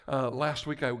Last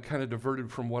week I kind of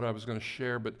diverted from what I was going to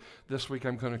share, but this week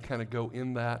I'm going to kind of go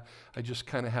in that. I just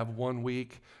kind of have 1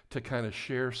 week to kind of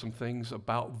share some things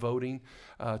about voting.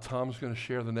 Tom's going to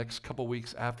share the next couple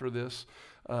weeks after this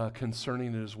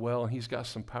concerning it as well, and he's got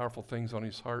some powerful things on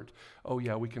his heart. Oh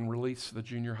yeah, we can release the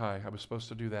junior high. I was supposed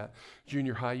to do that.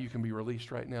 Junior high, you can be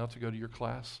released right now to go to your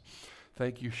class.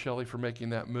 Thank you, Shelley, for making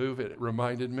that move. It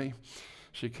reminded me.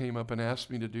 She came up and asked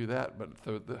me to do that,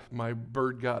 but my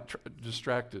bird got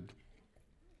distracted.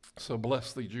 So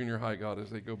bless the junior high, God, as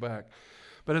they go back.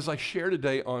 But as I share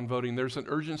today on voting, there's an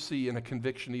urgency and a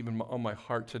conviction even on my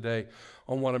heart today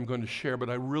on what I'm going to share. But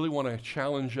I really want to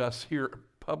challenge us here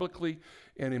publicly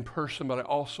and in person, but I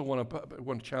also want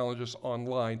to challenge us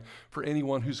online for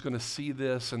anyone who's going to see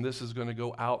this, and this is going to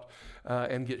go out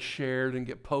and get shared and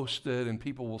get posted, and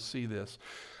people will see this.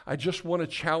 I just want to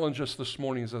challenge us this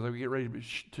morning as I get ready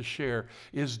to share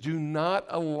is do not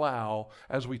allow,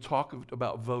 as we talk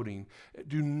about voting,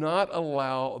 do not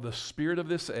allow the spirit of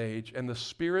this age and the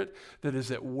spirit that is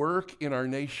at work in our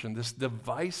nation, this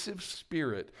divisive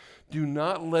spirit, do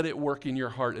not let it work in your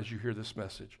heart as you hear this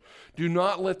message. Do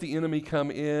not let the enemy come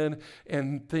in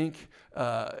and think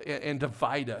and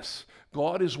divide us.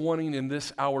 God is wanting in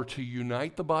this hour to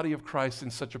unite the body of Christ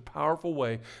in such a powerful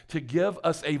way, to give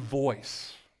us a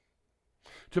voice,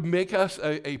 to make us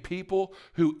a people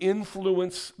who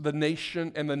influence the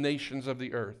nation and the nations of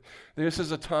the earth. This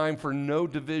is a time for no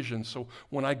division. So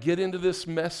when I get into this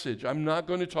message, I'm not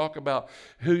going to talk about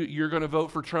who you're going to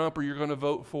vote for Trump or you're going to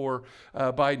vote for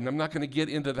Biden. I'm not going to get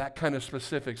into that kind of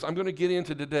specifics. I'm going to get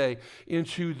into today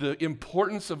into the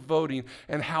importance of voting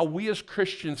and how we as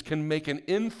Christians can make an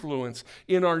influence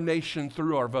in our nation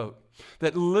through our vote.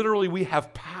 That literally we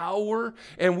have power,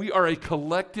 and we are a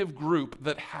collective group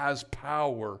that has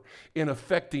power in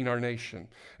affecting our nation.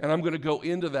 And I'm going to go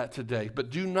into that today. But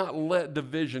do not let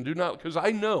division, because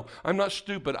I know, I'm not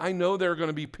stupid. I know there are going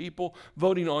to be people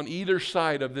voting on either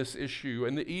side of this issue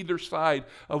and either side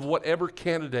of whatever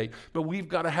candidate. But we've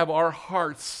got to have our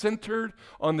hearts centered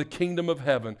on the kingdom of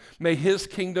heaven. May his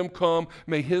kingdom come.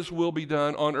 May his will be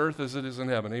done on earth as it is in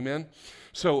heaven. Amen?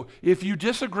 So if you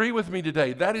disagree with me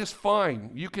today, that is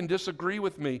fine. You can disagree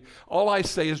with me. All I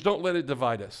say is don't let it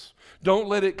divide us. Don't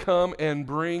let it come and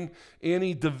bring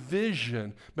any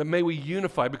division, but may we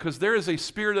unify, because there is a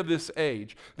spirit of this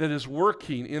age that is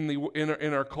working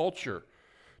in our culture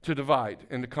to divide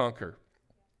and to conquer.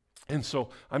 And so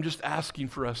I'm just asking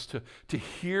for us to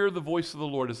hear the voice of the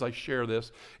Lord as I share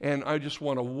this, and I just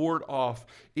want to ward off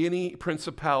any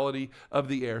principality of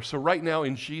the air. So right now,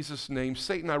 in Jesus' name,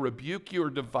 Satan, I rebuke your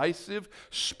divisive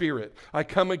spirit. I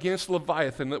come against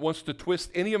Leviathan that wants to twist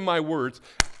any of my words,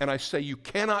 and I say you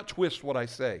cannot twist what I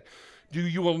say.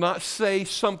 You will not say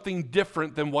something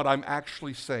different than what I'm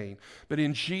actually saying. But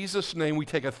in Jesus' name, we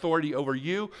take authority over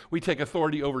you. We take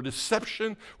authority over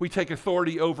deception. We take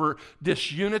authority over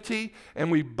disunity.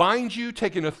 And we bind you,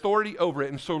 taking authority over it.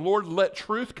 And so, Lord, let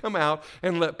truth come out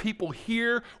and let people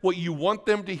hear what you want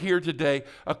them to hear today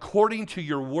according to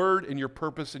your word and your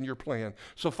purpose and your plan.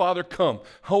 So, Father, come.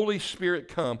 Holy Spirit,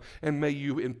 come. And may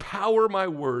you empower my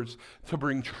words to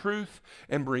bring truth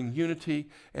and bring unity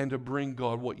and to bring,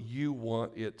 God, what you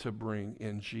want it to bring,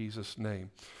 in Jesus'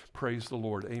 name. Praise the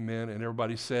Lord. Amen. And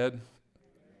everybody said?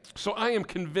 So I am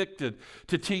convicted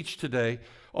to teach today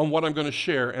on what I'm going to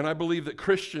share, and I believe that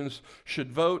Christians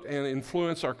should vote and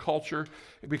influence our culture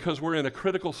because we're in a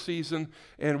critical season,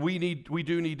 and we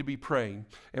do need to be praying,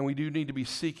 and we do need to be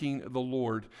seeking the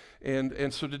Lord.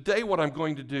 And so today what I'm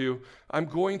going to do, I'm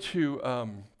going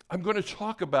to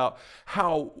talk about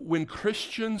how when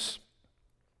Christians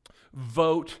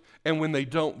vote and when they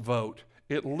don't vote,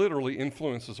 it literally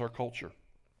influences our culture.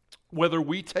 Whether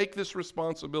we take this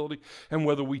responsibility and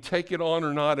whether we take it on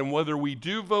or not, and whether we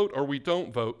do vote or we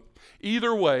don't vote,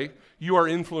 either way, you are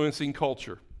influencing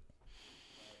culture.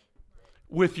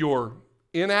 With your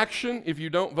inaction, if you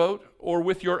don't vote, or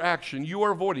with your action, you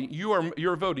are voting.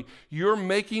 You're voting. You're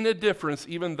making a difference,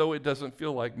 even though it doesn't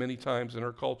feel like many times in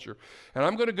our culture. And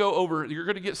I'm going to go over. You're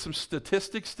going to get some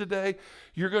statistics today.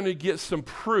 You're going to get some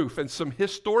proof and some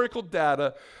historical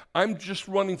data. I'm just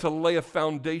wanting to lay a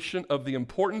foundation of the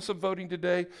importance of voting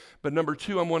today. But number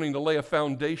two, I'm wanting to lay a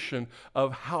foundation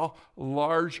of how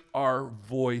large our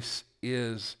voice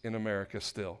is in America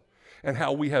still, and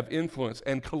how we have influence.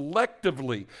 And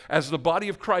collectively, as the body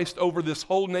of Christ over this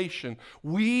whole nation,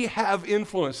 we have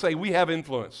influence. Say, we have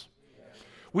influence.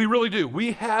 We really do.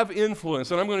 We have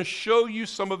influence. And I'm going to show you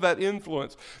some of that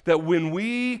influence, that when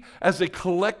we, as a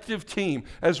collective team,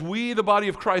 as we, the body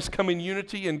of Christ, come in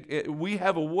unity, and we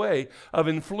have a way of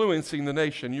influencing the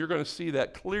nation. You're going to see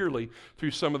that clearly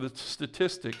through some of the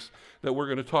statistics that we're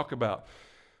going to talk about.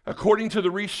 According to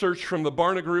the research from the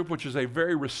Barna Group, which is a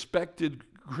very respected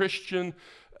Christian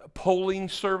polling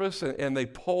service, and they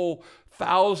poll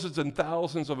thousands and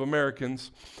thousands of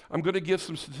Americans. I'm going to give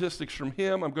some statistics from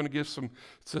him. I'm going to give some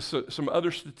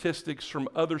other statistics from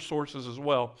other sources as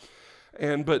well.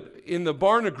 But in the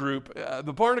Barna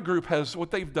Group has, what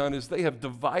they've done is they have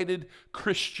divided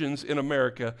Christians in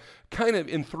America kind of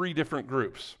in three different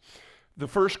groups. The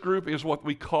first group is what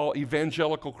we call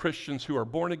evangelical Christians who are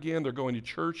born again. They're going to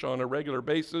church on a regular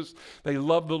basis. They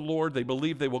love the Lord. They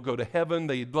believe they will go to heaven.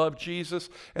 They love Jesus,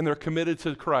 and they're committed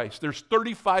to Christ. There's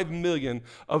 35 million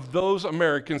of those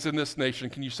Americans in this nation.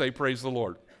 Can you say praise the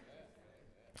Lord?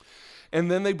 And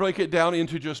then they break it down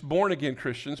into just born-again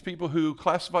Christians, people who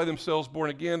classify themselves born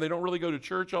again. They don't really go to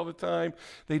church all the time.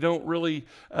 They don't really,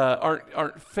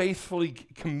 aren't faithfully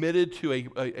committed to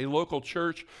a local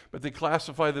church, but they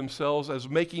classify themselves as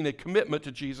making a commitment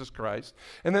to Jesus Christ.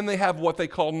 And then they have what they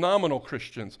call nominal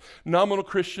Christians. Nominal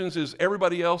Christians is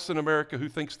everybody else in America who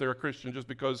thinks they're a Christian just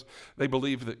because they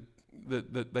believe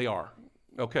that they are.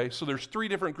 Okay, so there's three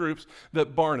different groups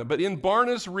that Barna. But in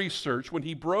Barna's research, when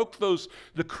he broke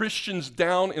the Christians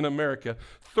down in America,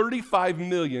 35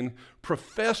 million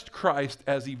professed Christ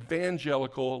as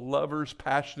evangelical lovers,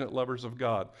 passionate lovers of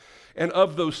God. And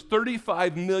of those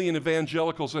 35 million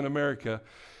evangelicals in America,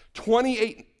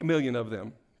 28 million of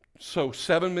them, so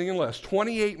 7 million less,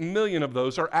 28 million of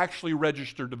those are actually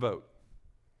registered to vote.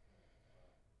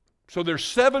 So there's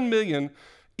 7 million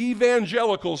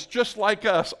evangelicals just like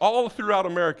us all throughout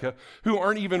America who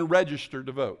aren't even registered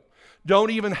to vote, don't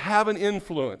even have an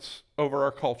influence over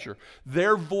our culture.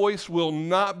 Their voice will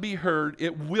not be heard.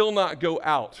 It will not go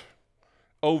out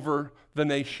over the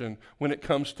nation when it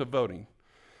comes to voting.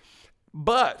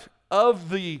 But of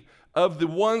the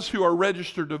ones who are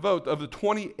registered to vote, of the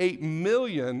 28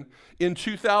 million in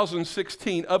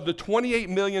 2016, of the 28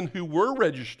 million who were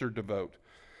registered to vote,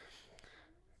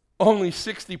 only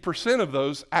 60% of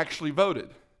those actually voted.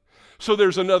 So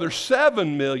there's another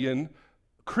 7 million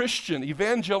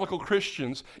evangelical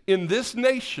Christians in this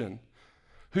nation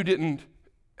who didn't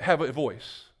have a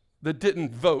voice, that didn't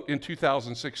vote in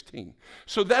 2016.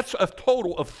 So that's a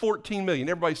total of 14 million.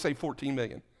 Everybody say 14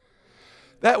 million.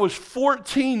 That was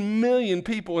 14 million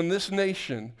people in this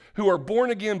nation who are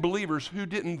born-again believers who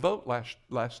didn't vote last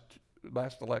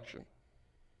election.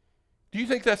 Do you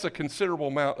think that's a considerable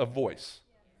amount of voice?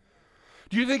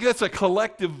 Do you think that's a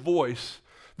collective voice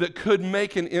that could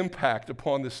make an impact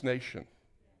upon this nation?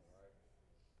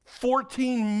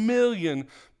 14 million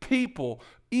people,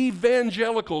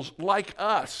 evangelicals like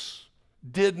us,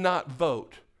 did not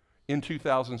vote in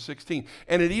 2016.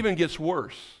 And it even gets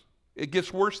worse. It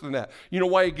gets worse than that. You know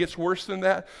why it gets worse than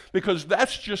that? Because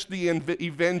that's just the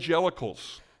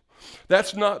evangelicals.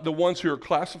 That's not the ones who are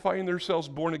classifying themselves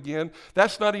born again.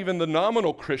 That's not even the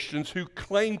nominal Christians who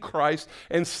claim Christ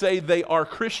and say they are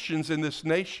Christians in this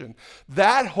nation.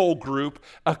 That whole group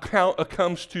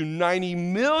comes to 90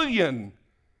 million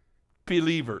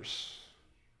believers.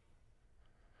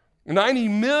 90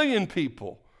 million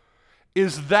people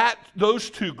is those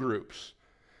two groups.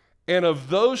 And of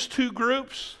those two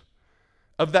groups,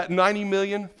 of that 90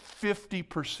 million,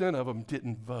 50% of them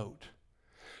didn't vote.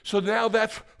 So now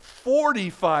that's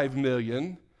 45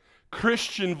 million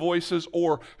Christian voices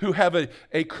or who have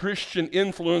a Christian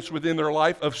influence within their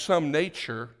life of some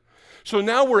nature. So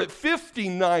now we're at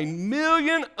 59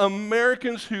 million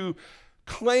Americans who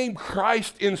claim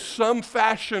Christ in some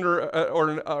fashion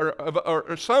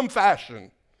or some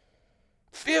fashion.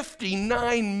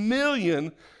 59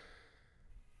 million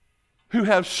who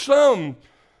have some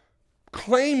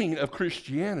claiming of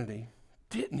Christianity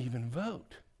didn't even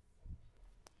vote.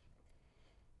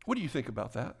 What do you think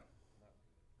about that?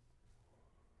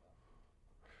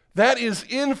 That is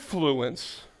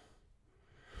influence,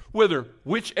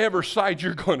 whichever side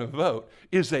you're going to vote,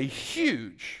 is a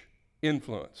huge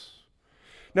influence.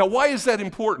 Now, why is that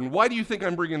important? Why do you think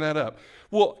I'm bringing that up?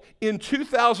 Well, in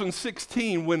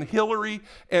 2016, when Hillary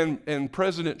and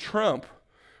President Trump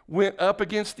went up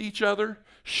against each other,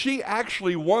 she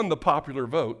actually won the popular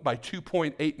vote by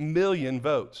 2.8 million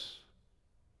votes.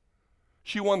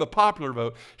 She won the popular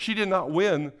vote. She did not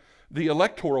win the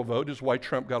electoral vote, is why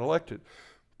Trump got elected.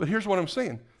 But here's what I'm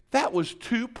saying. That was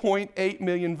 2.8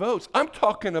 million votes. I'm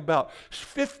talking about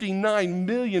 59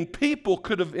 million people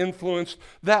could have influenced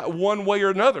that one way or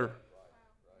another.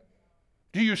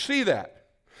 Do you see that?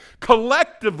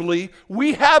 Collectively,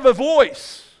 we have a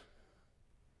voice.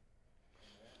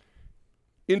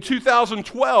 In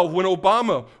 2012, when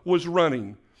Obama was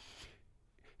running,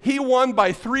 he won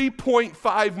by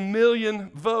 3.5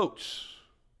 million votes.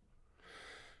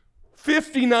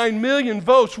 59 million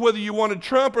votes, whether you wanted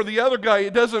Trump or the other guy,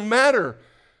 it doesn't matter.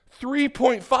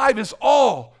 3.5 is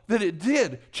all that it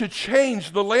did to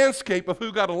change the landscape of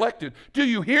who got elected. Do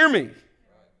you hear me?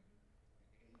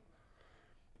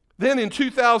 Then in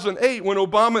 2008, when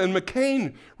Obama and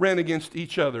McCain ran against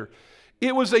each other,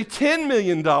 it was a $10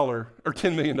 million,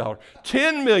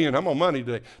 I'm on money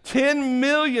today, 10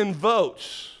 million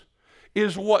votes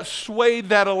is what swayed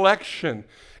that election.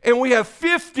 And we have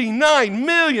 59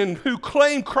 million who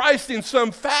claim Christ in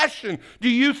some fashion. Do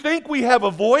you think we have a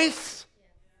voice?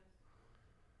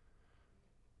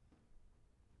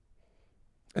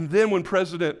 And then when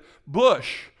President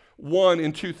Bush won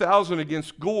in 2000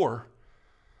 against Gore,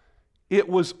 it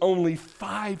was only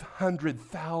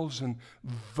 500,000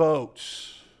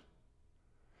 votes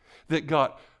that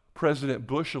got President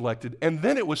Bush elected. And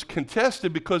then it was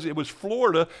contested because it was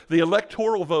Florida. The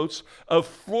electoral votes of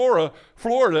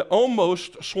Florida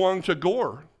almost swung to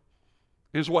Gore,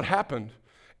 is what happened.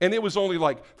 And it was only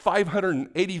like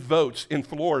 580 votes in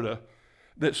Florida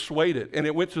that swayed it. And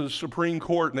it went to the Supreme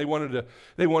Court, and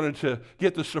they wanted to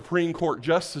get the Supreme Court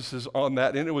justices on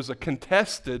that. And it was a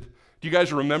contested. Do you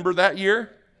guys remember that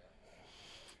year?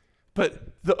 But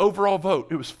the overall vote,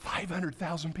 it was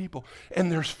 500,000 people. And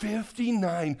there's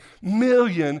 59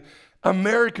 million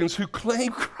Americans who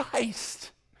claim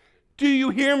Christ. Do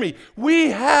you hear me?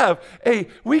 We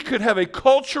could have a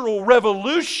cultural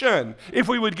revolution if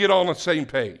we would get on the same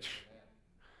page.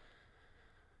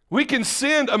 We can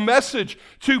send a message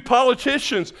to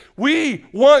politicians. We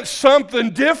want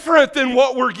something different than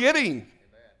what we're getting.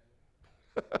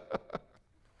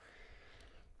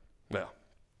 Now,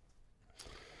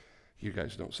 you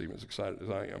guys don't seem as excited as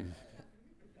I am.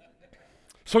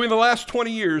 So in the last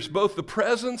 20 years, both the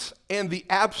presence and the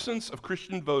absence of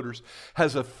Christian voters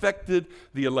has affected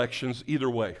the elections either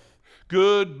way.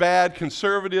 Good, bad,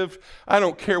 conservative, I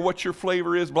don't care what your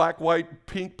flavor is, black, white,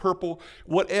 pink, purple,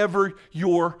 whatever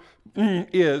your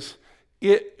is,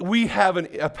 we have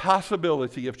a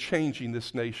possibility of changing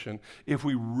this nation if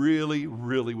we really,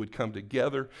 really would come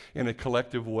together in a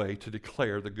collective way to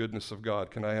declare the goodness of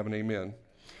God. Can I have an amen?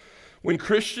 When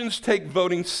Christians take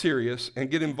voting serious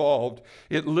and get involved,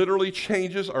 it literally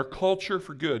changes our culture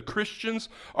for good. Christians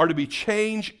are to be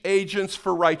change agents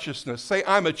for righteousness. Say,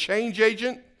 I'm a change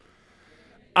agent.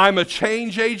 I'm a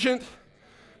change agent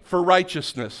for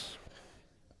righteousness.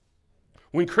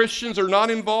 When Christians are not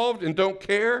involved and don't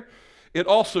care, it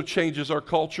also changes our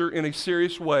culture in a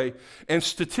serious way. And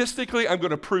statistically, I'm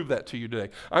going to prove that to you today.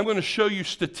 I'm going to show you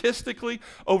statistically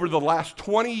over the last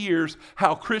 20 years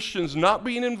how Christians not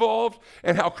being involved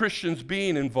and how Christians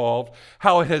being involved,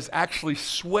 how it has actually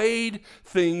swayed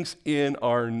things in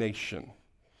our nation.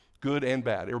 Good and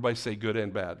bad. Everybody say good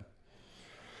and bad.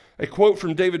 A quote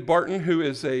from David Barton, who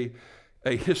is a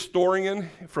historian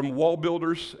from Wall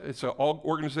Builders. It's an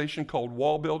organization called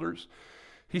Wall Builders.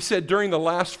 He said during the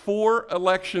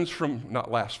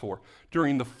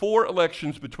during the four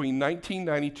elections between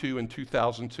 1992 and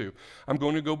 2002. I'm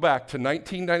going to go back to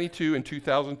 1992 and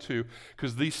 2002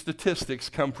 because these statistics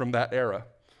come from that era.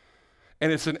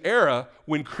 And it's an era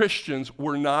when Christians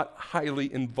were not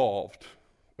highly involved,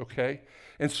 okay?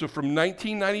 And so from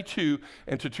 1992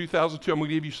 and to 2002, I'm going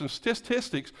to give you some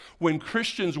statistics when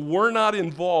Christians were not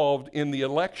involved in the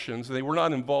elections, they were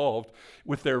not involved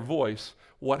with their voice,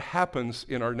 what happens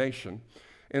in our nation.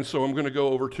 And so I'm going to go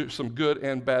over to some good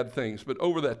and bad things. But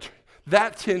over that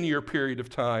 10-year period of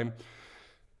time,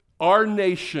 our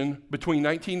nation between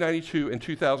 1992 and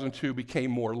 2002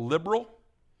 became more liberal.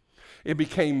 It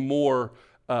became more,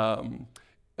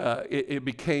 it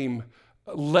became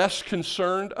less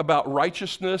concerned about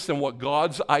righteousness and what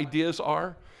God's ideas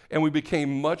are. And we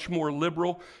became much more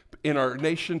liberal in our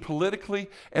nation politically,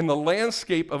 and the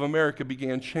landscape of America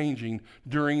began changing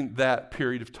during that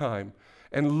period of time.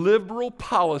 And liberal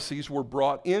policies were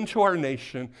brought into our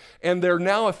nation, and they're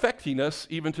now affecting us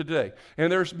even today.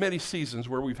 And there's many seasons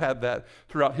where we've had that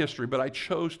throughout history, but I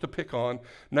chose to pick on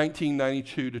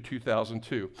 1992 to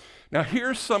 2002. Now,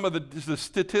 here's some of the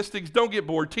statistics. Don't get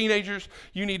bored. Teenagers,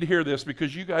 you need to hear this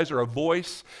because you guys are a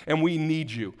voice, and we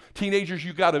need you. Teenagers,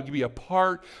 you got to be a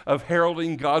part of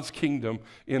heralding God's kingdom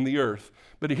in the earth.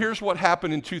 But here's what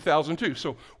happened in 2002.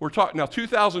 So we're talking now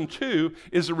 2002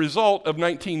 is a result of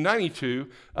 1992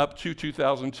 up to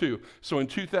 2002. So in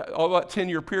all that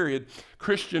 10-year period,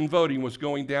 Christian voting was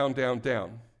going down, down,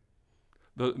 down.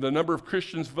 The number of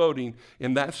Christians voting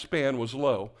in that span was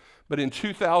low. But in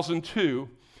 2002,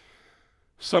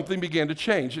 something began to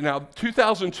change. Now,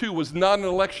 2002 was not an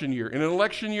election year. In an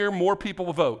election year, more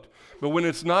people vote. But when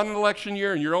it's not an election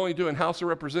year and you're only doing House of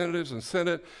Representatives and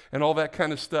Senate and all that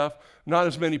kind of stuff, not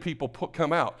as many people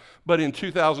come out. But in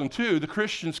 2002, the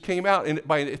Christians came out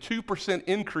by a 2%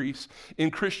 increase in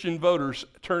Christian voters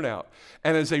turnout.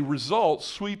 And as a result,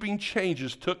 sweeping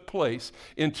changes took place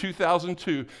in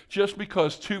 2002 just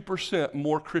because 2%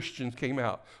 more Christians came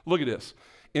out. Look at this.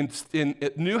 In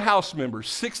new House members,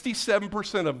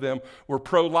 67% of them were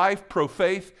pro-life,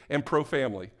 pro-faith, and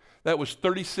pro-family. That was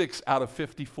 36 out of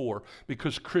 54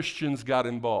 because Christians got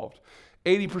involved.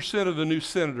 80% of the new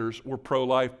senators were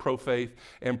pro-life, pro-faith,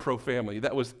 and pro-family.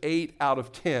 That was 8 out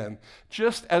of 10,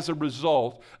 just as a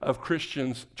result of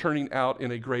Christians turning out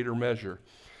in a greater measure.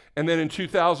 And then in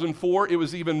 2004, it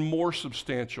was even more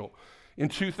substantial. In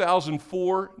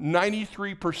 2004,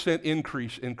 93%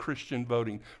 increase in Christian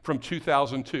voting from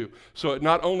 2002. So it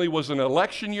not only was an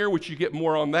election year, which you get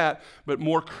more on that, but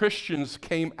more Christians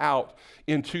came out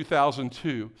in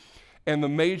 2002. And the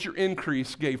major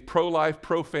increase gave pro-life,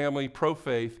 pro-family,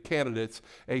 pro-faith candidates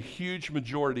a huge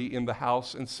majority in the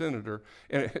House and Senate.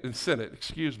 And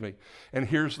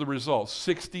here's the results.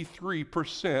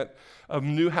 63% of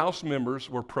new House members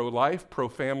were pro-life,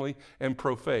 pro-family, and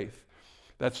pro-faith.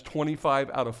 That's 25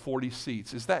 out of 40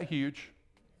 seats. Is that huge?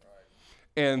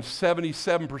 Right. And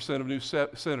 77% of new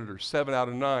senators, 7 out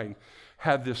of 9,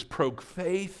 had this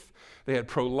pro-faith. They had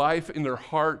pro-life in their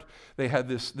heart. They had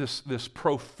this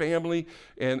pro-family.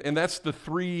 And that's the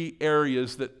 3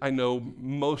 areas that I know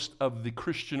most of the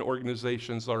Christian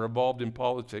organizations that are involved in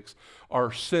politics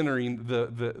are centering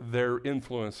their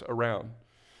influence around.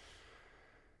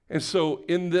 And so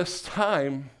in this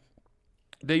time,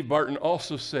 Dave Barton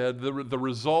also said the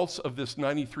results of this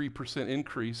 93%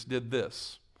 increase did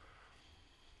this.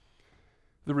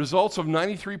 The results of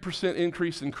 93%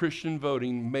 increase in Christian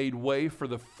voting made way for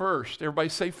the first, everybody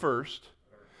say first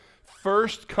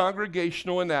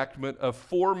congregational enactment of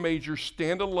 4 major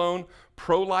standalone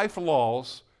pro-life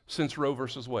laws since Roe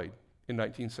versus Wade in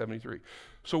 1973.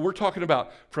 So we're talking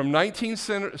about from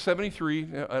 1973,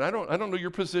 and I don't know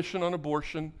your position on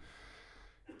abortion.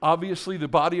 Obviously, the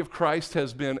body of Christ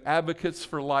has been advocates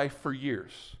for life for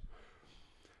years.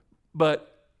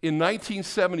 But in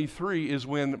 1973 is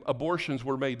when abortions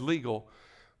were made legal.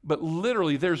 But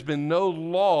literally, there's been no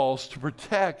laws to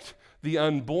protect the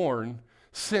unborn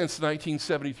since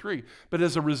 1973. But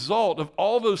as a result of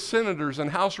all those senators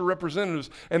and House of Representatives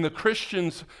and the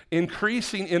Christians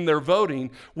increasing in their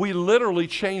voting, we literally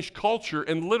changed culture,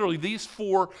 and literally these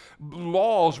 4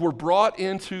 laws were brought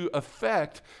into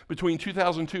effect between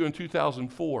 2002 and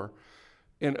 2004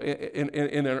 in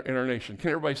our nation.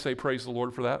 Can everybody say praise the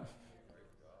Lord for that?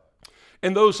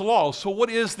 And those laws, so what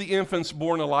is the Infants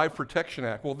Born Alive Protection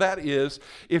Act? Well, that is,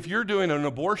 if you're doing an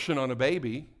abortion on a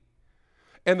baby,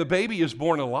 and the baby is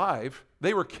born alive,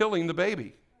 they were killing the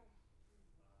baby.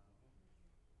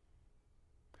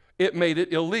 It made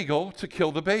it illegal to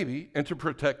kill the baby and to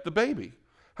protect the baby.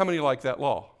 How many like that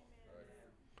law?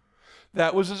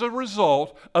 That was as a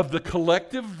result of the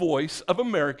collective voice of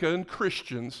American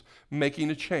Christians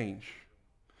making a change.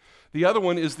 The other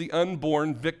one is the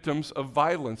Unborn Victims of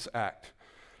Violence Act.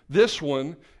 This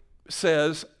one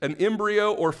says an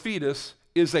embryo or fetus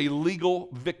is a legal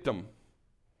victim.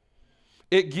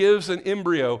 It gives an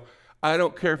embryo, I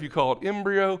don't care if you call it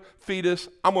embryo, fetus,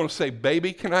 I'm going to say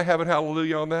baby. Can I have a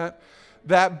hallelujah on that?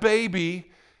 That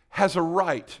baby has a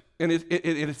right, and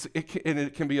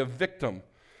it can be a victim,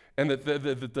 and that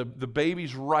the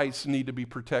baby's rights need to be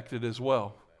protected as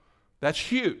well. That's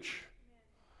huge.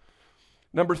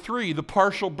 Number 3, the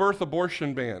partial birth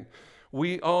abortion ban.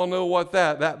 We all know what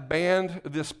that banned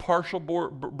this partial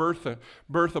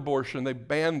birth abortion. They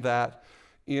banned that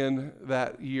in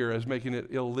that year as making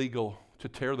it illegal to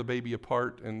tear the baby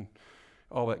apart and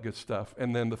all that good stuff.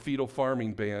 And then the fetal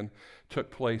farming ban took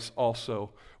place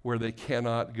also, where they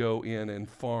cannot go in and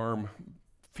farm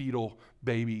fetal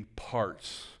baby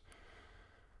parts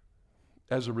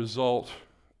as a result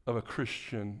of a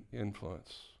Christian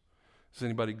influence. Is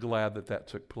anybody glad that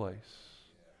took place?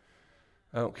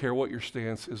 I don't care what your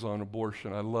stance is on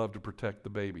abortion. I love to protect the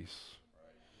babies.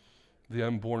 The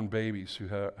unborn babies who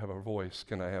have a voice.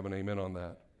 Can I have an amen on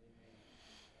that?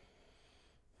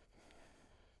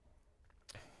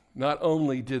 Not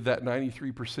only did that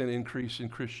 93% increase in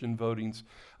Christian votings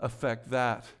affect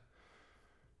that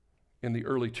in the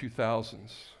early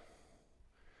 2000s,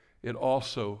 it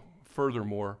also,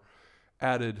 furthermore,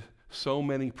 added so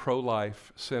many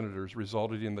pro-life senators,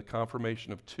 resulted in the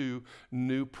confirmation of 2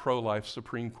 new pro-life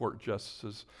Supreme Court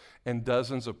justices and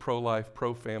dozens of pro-life,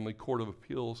 pro-family Court of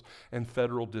Appeals and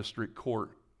federal district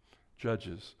court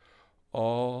judges.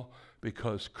 All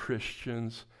because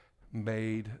Christians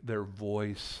made their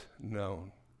voice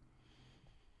known.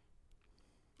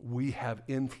 We have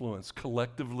influence.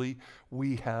 Collectively,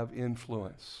 we have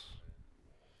influence.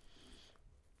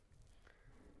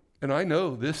 And I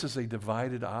know this is a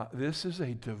divisive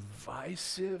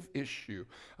issue.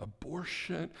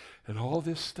 Abortion and all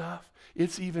this stuff.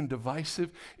 It's even divisive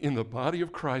in the body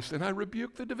of Christ. And I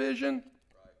rebuke the division.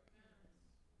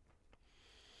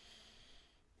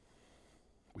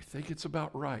 We think it's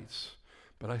about rights,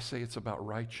 but I say it's about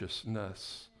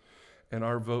righteousness. And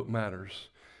our vote matters.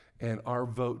 And our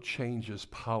vote changes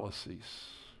policies.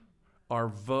 Our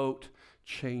vote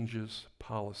changes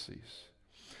policies.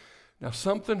 Now,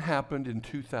 something happened in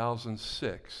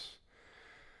 2006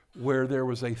 where there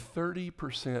was a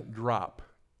 30% drop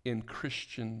in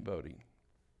Christian voting.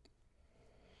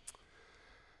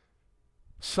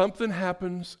 Something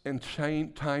happens and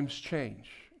times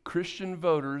change. Christian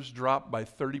voters dropped by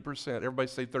 30%. Everybody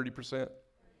say 30%.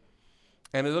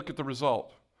 And look at the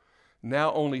result.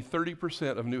 Now only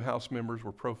 30% of new House members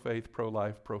were pro-faith,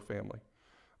 pro-life, pro-family.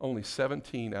 Only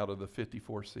 17 out of the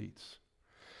 54 seats.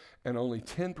 And only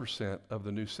 10% of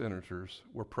the new senators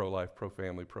were pro-life,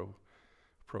 pro-family,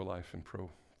 pro-life, and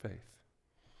pro-faith.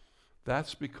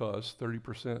 That's because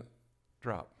 30%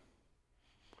 drop.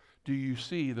 Do you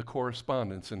see the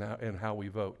correspondence in how we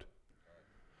vote?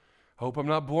 I hope I'm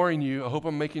not boring you. I hope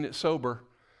I'm making it sober.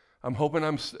 I'm hoping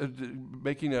I'm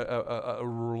making a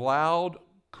loud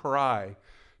cry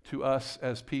to us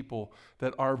as people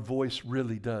that our voice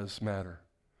really does matter.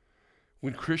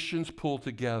 When Christians pull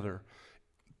together,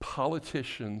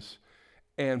 politicians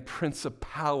and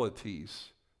principalities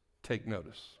take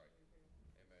notice.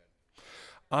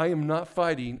 I am not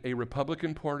fighting a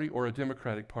Republican Party or a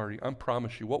Democratic Party. I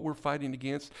promise you, what we're fighting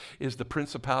against is the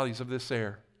principalities of this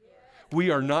air.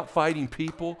 We are not fighting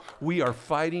people. We are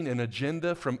fighting an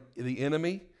agenda from the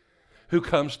enemy who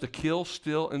comes to kill,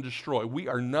 steal, and destroy. We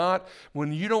are not,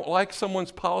 when you don't like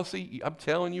someone's policy, I'm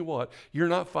telling you what, you're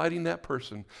not fighting that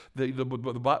person.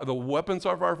 The weapons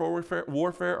of our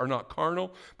warfare are not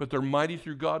carnal, but they're mighty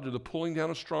through God to the pulling down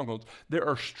of strongholds. There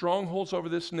are strongholds over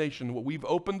this nation. We've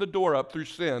opened the door up through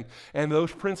sin, and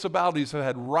those principalities have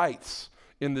had rights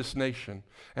in this nation.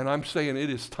 And I'm saying it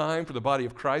is time for the body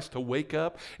of Christ to wake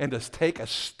up and to take a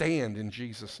stand in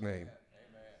Jesus' name. Amen.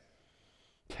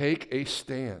 Take a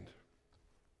stand.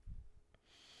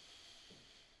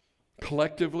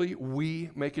 Collectively, we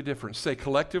make a difference. Say,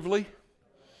 collectively,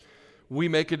 we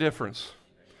make a difference.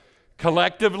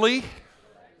 Collectively,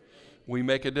 we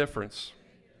make a difference.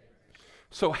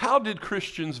 So how did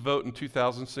Christians vote in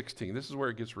 2016? This is where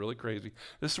it gets really crazy.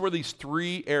 This is where these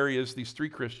three areas, these three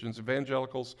Christians,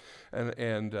 evangelicals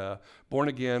and born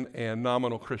again and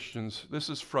nominal Christians, this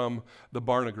is from the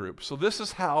Barna Group. So this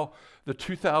is how the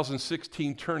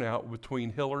 2016 turnout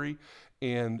between Hillary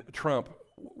and Trump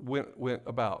went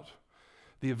about.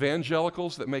 The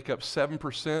evangelicals that make up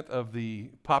 7% of the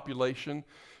population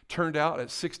turned out at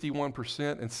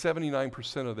 61%, and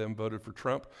 79% of them voted for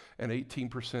Trump and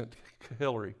 18%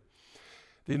 Hillary.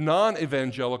 The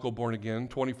non-evangelical born again,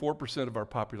 24% of our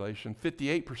population,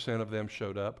 58% of them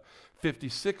showed up,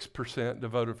 56%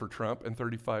 voted for Trump and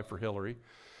 35% for Hillary.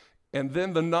 And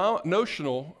then the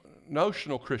notional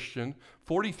Christian,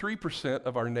 43%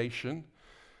 of our nation,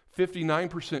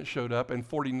 59% showed up, and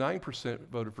 49%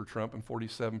 voted for Trump, and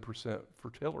 47% for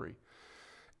Hillary.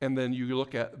 And then you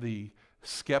look at the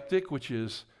skeptic, which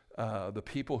is the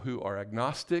people who are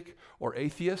agnostic or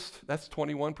atheist. That's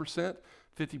 21%.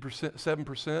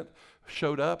 7%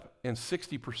 showed up, and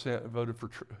 60% voted for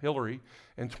Hillary,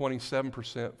 and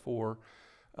 27% for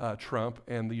Trump,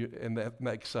 and that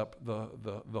makes up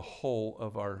the whole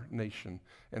of our nation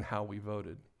and how we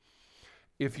voted.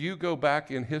 If you go back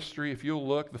in history, if you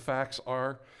look, the facts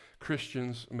are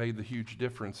Christians made the huge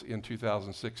difference in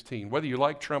 2016. Whether you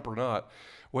like Trump or not,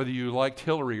 whether you liked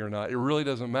Hillary or not, it really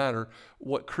doesn't matter.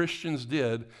 What Christians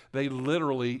did, they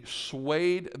literally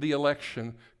swayed the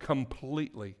election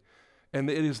completely. And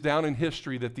it is down in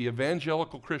history that the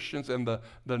evangelical Christians and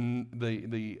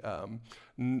the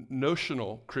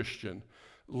notional Christian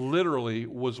literally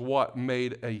was what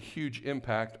made a huge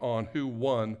impact on who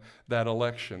won that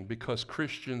election, because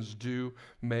Christians do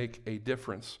make a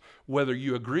difference. Whether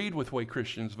you agreed with the way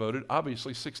Christians voted,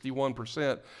 obviously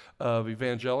 61% of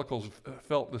evangelicals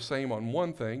felt the same on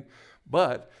one thing,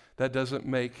 but that doesn't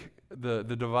make the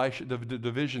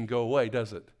division go away,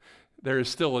 does it? There is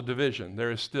still a division.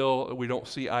 We don't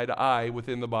see eye to eye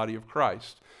within the body of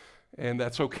Christ. And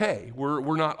that's okay.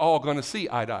 We're not all going to see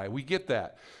eye to eye. We get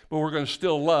that. But we're going to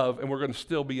still love, and we're going to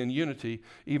still be in unity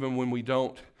even when we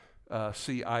don't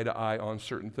see eye to eye on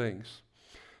certain things.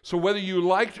 So whether you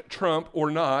liked Trump or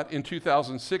not, in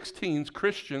 2016,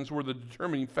 Christians were the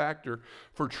determining factor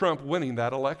for Trump winning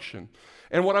that election.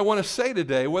 And what I want to say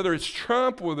today, whether it's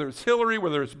Trump, whether it's Hillary,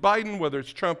 whether it's Biden, whether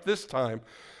it's Trump this time,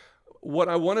 what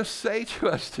I want to say to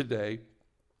us today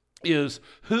is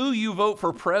who you vote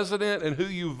for president and who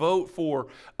you vote for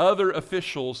other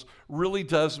officials really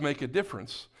does make a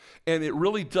difference. And it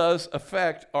really does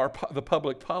affect the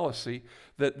public policy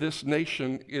that this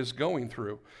nation is going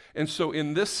through. And so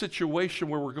in this situation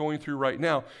where we're going through right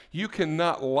now, you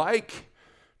cannot like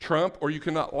Trump or you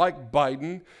cannot like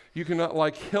Biden, you cannot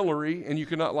like Hillary, and you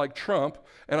cannot like Trump.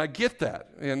 And I get that.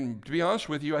 And to be honest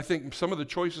with you, I think some of the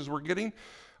choices we're getting,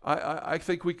 I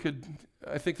think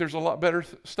there's a lot better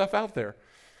stuff out there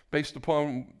based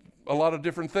upon a lot of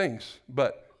different things.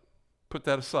 But put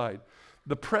that aside.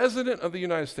 The President of the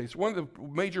United States, one of the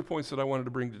major points that I wanted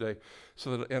to bring today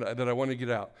that I want to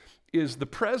get out, is the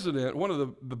President, one of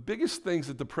the biggest things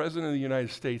that the President of the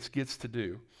United States gets to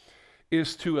do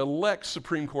is to elect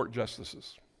Supreme Court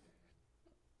justices.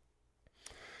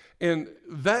 And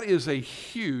that is a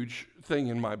huge thing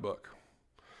in my book.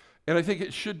 And I think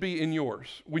it should be in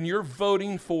yours. When you're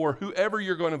voting for whoever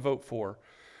you're going to vote for,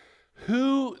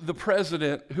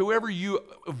 whoever you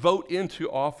vote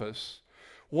into office,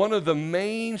 one of the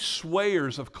main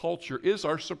swayers of culture is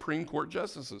our Supreme Court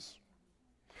justices.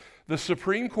 The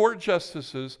Supreme Court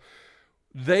justices,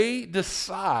 they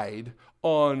decide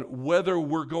on whether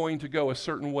we're going to go a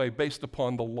certain way based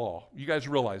upon the law. You guys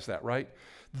realize that, right?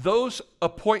 Those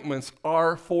appointments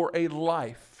are for a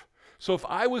life. So if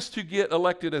I was to get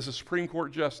elected as a Supreme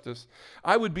Court justice,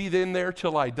 I would be in there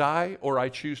till I die or I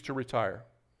choose to retire.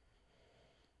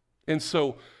 And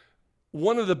so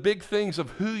one of the big things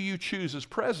of who you choose as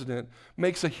president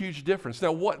makes a huge difference.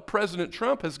 Now, what President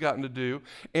Trump has gotten to do,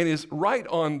 and is right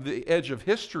on the edge of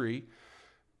history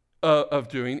of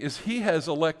doing, is he has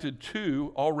elected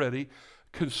 2 already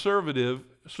conservative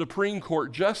Supreme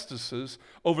Court justices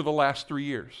over the last 3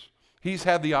 years. He's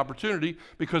had the opportunity,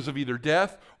 because of either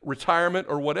death, retirement,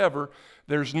 or whatever,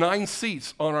 there's 9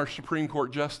 seats on our Supreme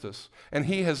Court justice, and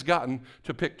he has gotten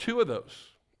to pick 2 of those.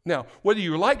 Now, whether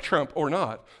you like Trump or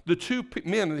not, the 2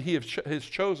 men that he has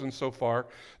chosen so far,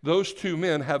 those 2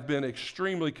 men have been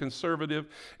extremely conservative,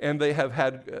 and they have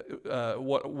had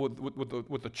what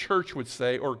the church would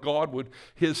say, or God would,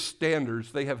 his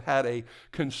standards, they have had a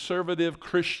conservative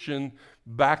Christian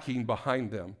backing behind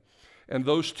them. And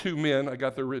those 2 men, I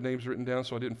got their names written down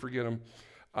so I didn't forget them.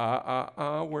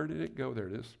 Where did it go? There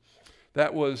it is.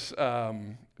 That was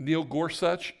Neil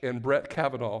Gorsuch and Brett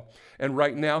Kavanaugh. And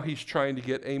right now he's trying to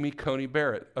get Amy Coney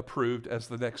Barrett approved as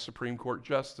the next Supreme Court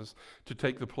justice to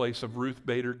take the place of Ruth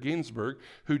Bader Ginsburg,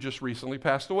 who just recently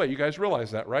passed away. You guys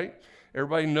realize that, right?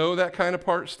 Everybody know that kind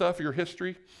of stuff, your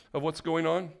history of what's going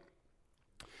on?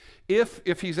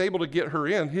 If he's able to get her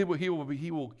in, he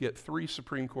will get 3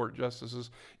 Supreme Court justices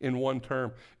in one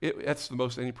term. That's the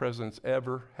most any president's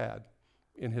ever had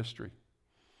in history,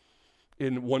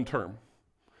 in one term.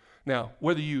 Now,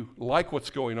 whether you like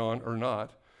what's going on or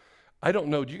not, I don't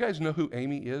know. Do you guys know who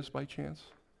Amy is by chance?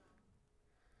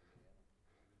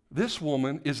 This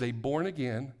woman is a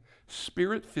born-again,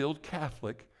 Spirit-filled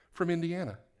Catholic from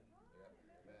Indiana.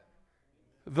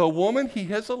 The woman he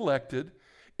has elected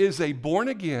is a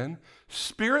born-again,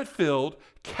 Spirit-filled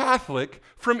Catholic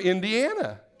from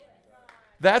Indiana.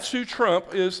 That's who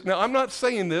Trump is. Now, I'm not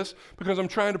saying this because I'm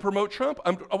trying to promote Trump.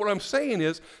 What I'm saying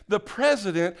is the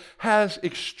president has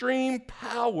extreme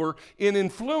power in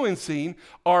influencing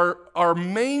our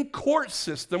main court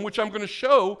system, which I'm going to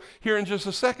show here in just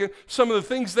a second, some of the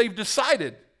things they've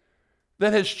decided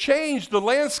that has changed the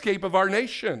landscape of our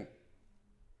nation.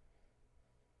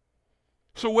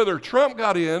 So whether Trump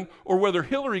got in or whether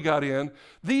Hillary got in,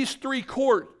 these three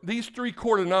court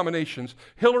nominations,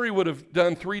 Hillary would have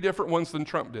done 3 different ones than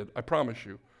Trump did, I promise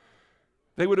you.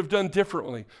 They would have done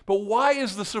differently. But why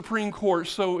is the Supreme Court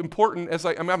so important?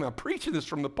 I'm not preaching this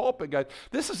from the pulpit, guys.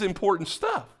 This is important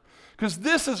stuff. Because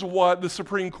this is what the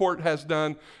Supreme Court has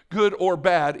done, good or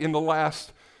bad,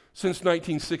 since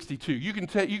 1962. You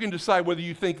can decide whether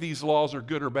you think these laws are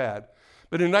good or bad.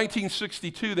 But in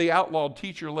 1962, they outlawed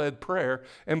teacher-led prayer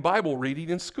and Bible reading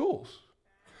in schools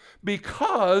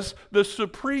because the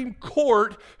Supreme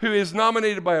Court, who is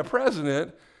nominated by a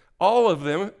president, all of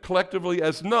them, collectively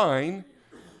as 9,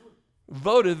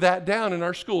 voted that down in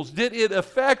our schools. Did it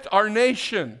affect our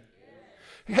nation?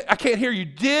 I can't hear you.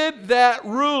 Did that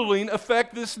ruling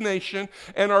affect this nation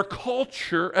and our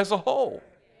culture as a whole?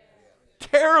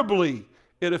 Terribly,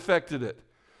 it affected it.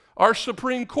 Our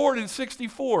Supreme Court in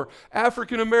 1964,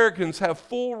 African Americans have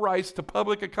full rights to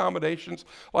public accommodations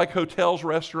like hotels,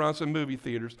 restaurants, and movie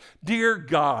theaters. Dear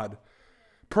God,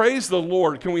 Praise the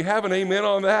Lord. Can we have an amen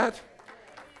on that?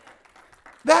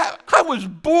 I was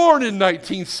born in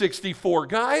 1964,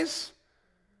 guys.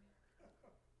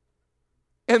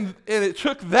 And it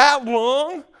took that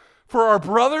long for our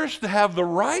brothers to have the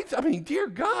right? I mean, dear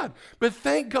God. But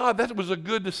thank God that was a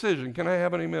good decision. Can I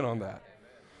have an amen on that?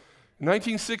 In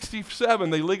 1967,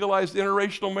 they legalized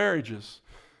interracial marriages.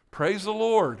 Praise the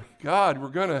Lord. God, in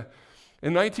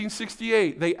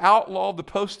 1968, they outlawed the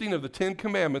posting of the Ten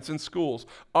Commandments in schools.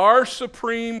 Our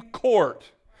Supreme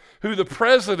Court, who the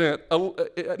president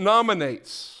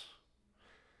nominates.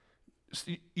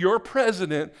 Your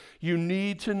president, you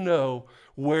need to know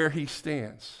where he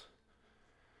stands.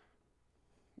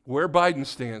 Where Biden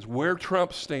stands, where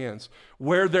Trump stands,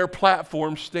 where their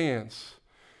platform stands.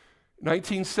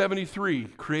 1973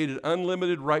 created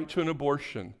unlimited right to an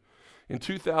abortion. In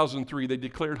 2003, they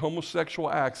declared homosexual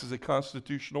acts as a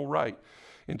constitutional right.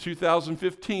 In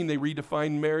 2015, they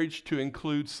redefined marriage to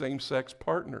include same-sex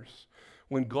partners,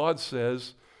 when God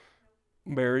says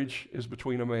marriage is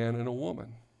between a man and a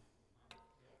woman.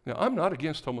 Now, I'm not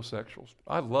against homosexuals.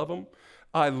 I love them.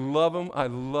 I love them. I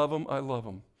love them. I love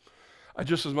them.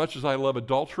 Just as much as I love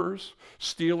adulterers,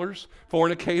 stealers,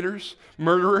 fornicators,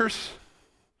 murderers.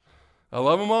 I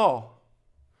love them all.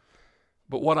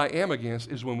 But what I am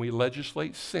against is when we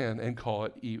legislate sin and call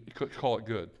it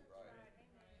good.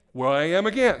 What I am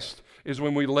against is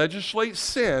when we legislate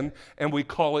sin and we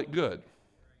call it good.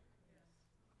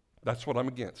 That's what I'm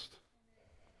against.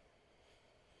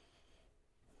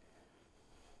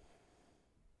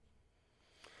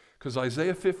 Because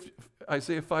Isaiah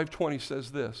 5:20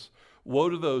 says this, woe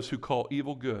to those who call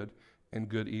evil good and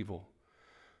good evil,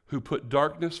 who put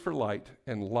darkness for light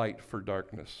and light for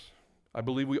darkness. I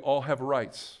believe we all have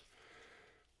rights.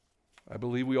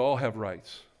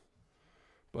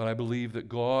 But I believe that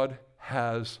God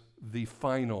has the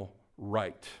final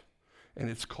right, and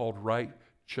it's called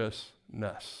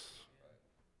righteousness.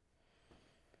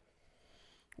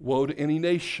 Woe to any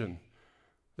nation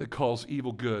that calls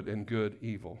evil good and good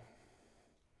evil.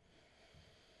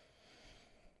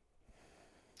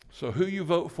 So who you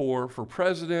vote for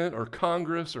president or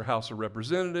Congress or House of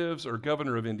Representatives or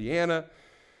governor of Indiana,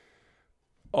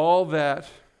 all that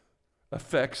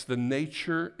affects the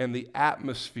nature and the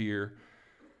atmosphere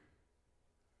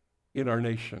in our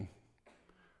nation.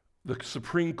 The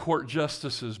Supreme Court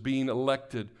justices being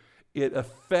elected, it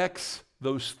affects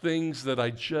those things that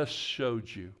I just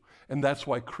showed you. And that's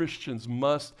why Christians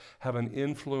must have an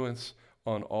influence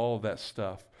on all of that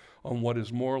stuff, on what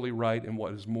is morally right and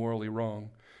what is morally wrong.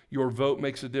 Your vote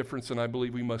makes a difference, and I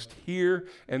believe we must hear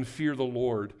and fear the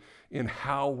Lord in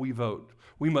how we vote.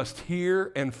 We must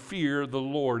hear and fear the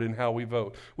Lord in how we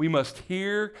vote. We must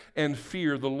hear and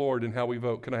fear the Lord in how we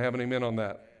vote. Can I have an amen on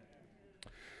that?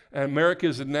 And America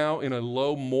is now in a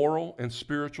low moral and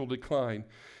spiritual decline.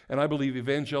 And I believe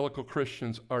evangelical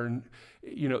Christians are,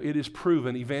 it is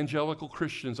proven evangelical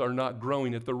Christians are not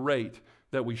growing at the rate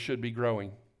that we should be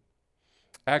growing.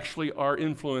 Actually, our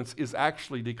influence is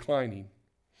actually declining.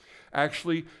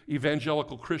 Actually,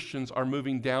 evangelical Christians are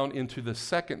moving down into the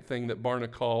second thing that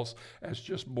Barna calls as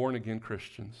just born-again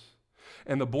Christians.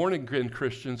 And the born-again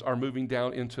Christians are moving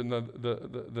down into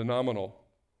the nominal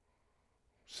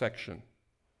section.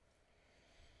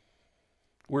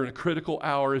 We're in a critical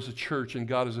hour as a church, and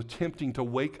God is attempting to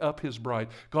wake up his bride.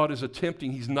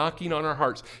 He's knocking on our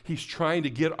hearts. He's trying to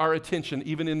get our attention,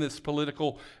 even in this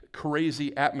political,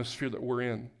 crazy atmosphere that we're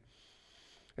in.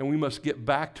 And we must get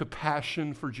back to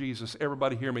passion for Jesus.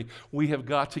 Everybody hear me. We have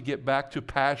got to get back to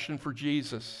passion for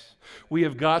Jesus. We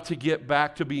have got to get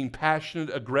back to being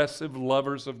passionate, aggressive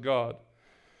lovers of God.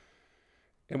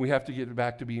 And we have to get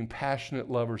back to being passionate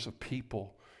lovers of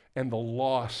people and the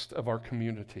lost of our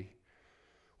community.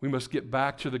 We must get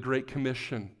back to the Great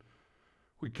Commission.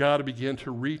 We've got to begin to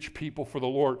reach people for the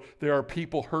Lord. There are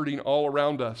people hurting all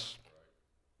around us.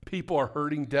 People are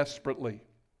hurting desperately.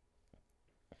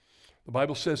 The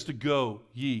Bible says to go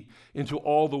ye into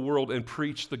all the world and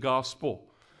preach the gospel,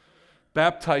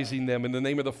 baptizing them in the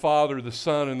name of the Father, the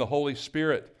Son, and the Holy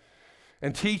Spirit,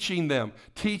 and teaching them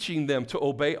to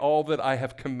obey all that I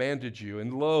have commanded you.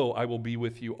 And lo, I will be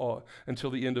with you all until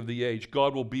the end of the age.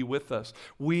 God will be with us.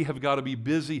 We have got to be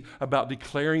busy about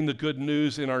declaring the good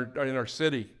news in our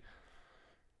city.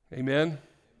 Amen?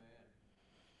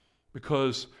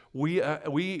 Because we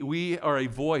are a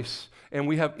voice and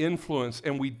we have influence,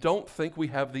 and we don't think we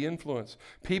have the influence.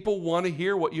 People want to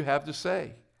hear what you have to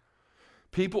say.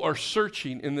 People are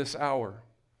searching in this hour.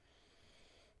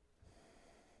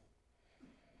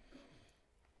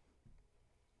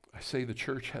 I say the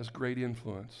church has great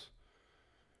influence,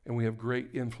 and we have great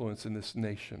influence in this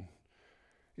nation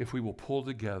if we will pull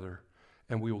together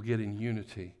and we will get in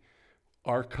unity,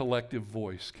 our collective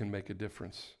voice can make a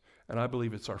difference. And I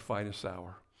believe it's our finest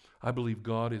hour. I believe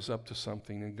God is up to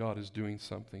something, and God is doing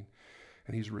something.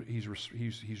 And he's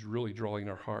really drawing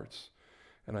our hearts.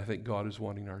 And I think God is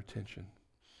wanting our attention.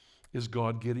 Is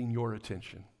God getting your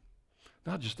attention?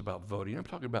 Not just about voting. I'm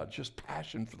talking about just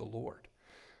passion for the Lord.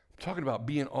 I'm talking about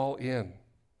being all in.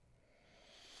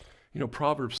 You know,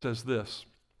 Proverbs says this,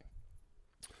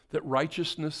 that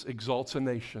righteousness exalts a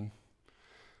nation,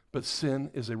 but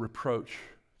sin is a reproach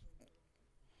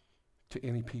to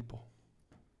any people.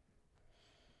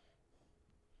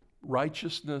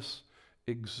 Righteousness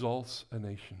exalts a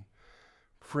nation.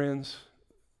 Friends,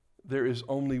 there is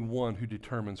only one who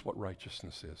determines what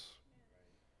righteousness is.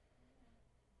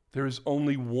 There is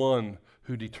only one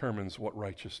who determines what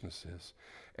righteousness is,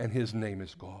 and his name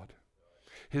is God.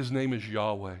 His name is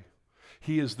Yahweh.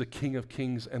 He is the King of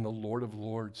Kings and the Lord of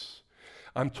Lords.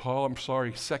 I'm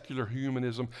sorry, secular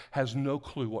humanism has no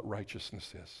clue what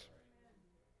righteousness is.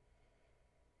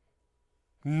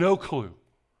 No clue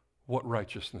what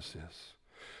righteousness is.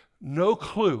 No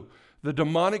clue. The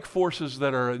demonic forces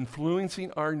that are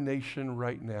influencing our nation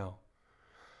right now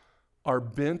are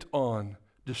bent on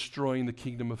destroying the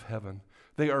kingdom of heaven.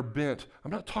 They are bent. I'm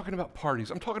not talking about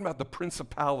parties. I'm talking about the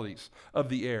principalities of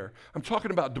the air. I'm talking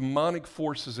about demonic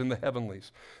forces in the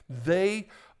heavenlies. They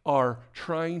are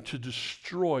trying to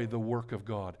destroy the work of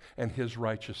God and his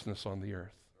righteousness on the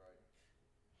earth.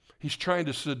 He's trying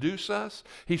to seduce us.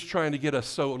 He's trying to get us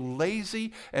so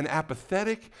lazy and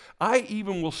apathetic. I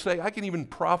even will say, I can even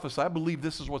prophesy. I believe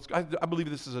this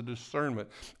is a discernment.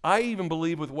 I even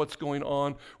believe with what's going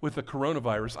on with the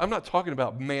coronavirus. I'm not talking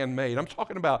about man-made. I'm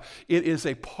talking about it is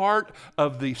a part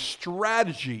of the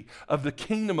strategy of the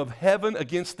kingdom of heaven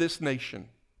against this nation.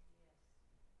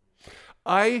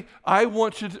 I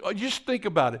want you to just think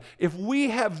about it. If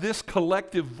we have this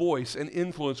collective voice and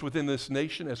influence within this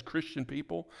nation as Christian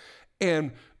people,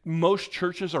 and most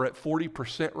churches are at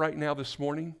 40% right now this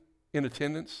morning in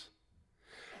attendance,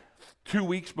 2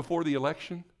 weeks before the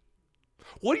election,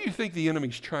 what do you think the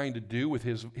enemy's trying to do with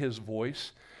his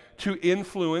voice to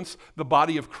influence the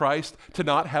body of Christ to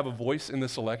not have a voice in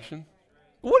this election?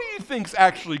 What do you think's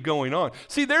actually going on?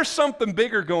 See, there's something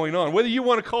bigger going on. Whether you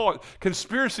want to call it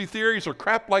conspiracy theories or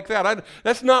crap like that,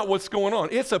 that's not what's going on.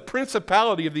 It's a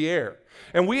principality of the air.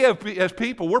 And we have, as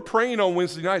people, we're praying on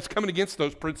Wednesday nights coming against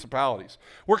those principalities.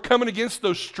 We're coming against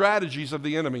those strategies of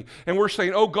the enemy. And we're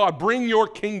saying, oh God, bring your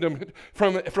kingdom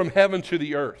from heaven to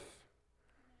the earth.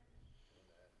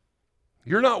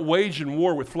 You're not waging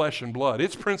war with flesh and blood.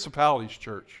 It's principalities,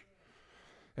 church.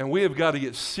 And we have got to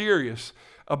get serious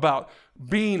about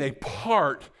being a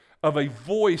part of a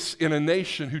voice in a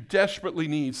nation who desperately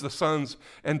needs the sons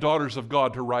and daughters of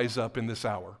God to rise up in this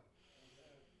hour.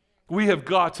 We have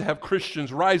got to have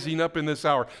Christians rising up in this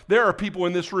hour. There are people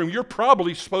in this room, you're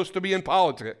probably supposed to be in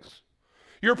politics.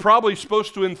 You're probably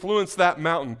supposed to influence that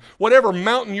mountain. Whatever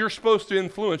mountain you're supposed to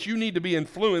influence, you need to be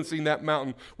influencing that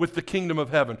mountain with the kingdom of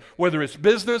heaven. Whether it's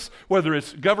business, whether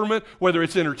it's government, whether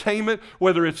it's entertainment,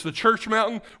 whether it's the church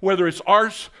mountain, whether it's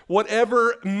arts,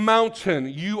 whatever mountain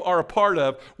you are a part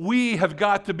of, we have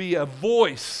got to be a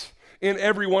voice in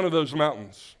every one of those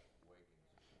mountains.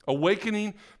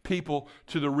 Awakening people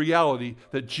to the reality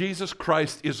that Jesus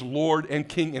Christ is Lord and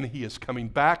King, and he is coming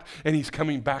back, and he's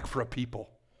coming back for a people.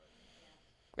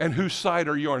 And whose side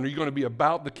are you on? Are you going to be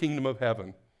about the kingdom of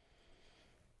heaven?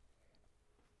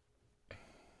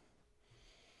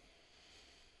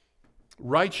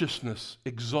 Righteousness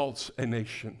exalts a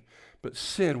nation, but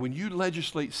sin, when you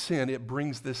legislate sin, it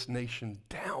brings this nation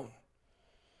down.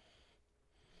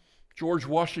 George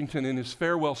Washington, in his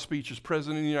farewell speech as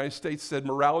President of the United States, said,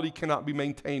 morality cannot be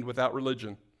maintained without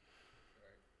religion.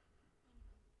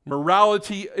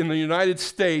 Morality in the United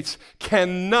States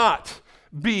cannot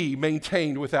be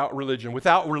maintained without religion,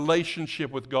 without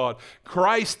relationship with God.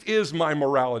 Christ is my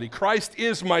morality. Christ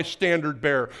is my standard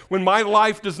bearer. When my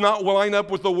life does not line up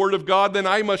with the Word of God, then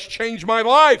I must change my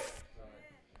life.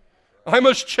 I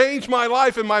must change my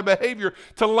life and my behavior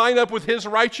to line up with his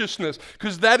righteousness,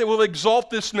 because that it will exalt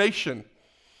this nation.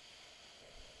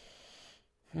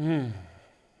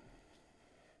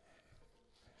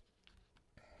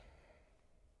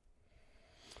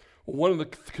 One of the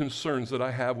concerns that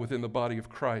I have within the body of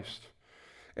Christ,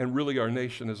 and really our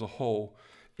nation as a whole,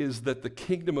 is that the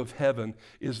kingdom of heaven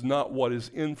is not what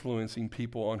is influencing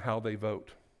people on how they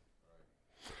vote.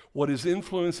 What is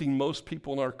influencing most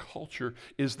people in our culture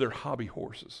is their hobby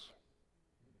horses.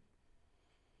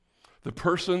 The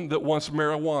person that wants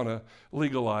marijuana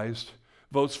legalized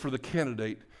votes for the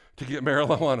candidate to get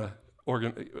marijuana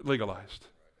legalized.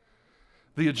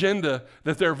 The agenda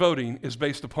that they're voting is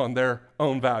based upon their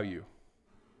own value.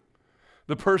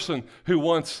 The person who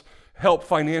wants help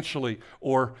financially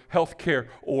or health care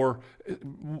or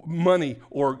money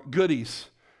or goodies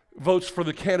votes for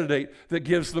the candidate that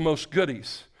gives the most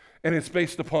goodies. And it's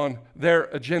based upon their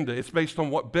agenda. It's based on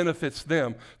what benefits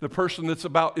them. The person that's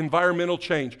about environmental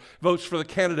change votes for the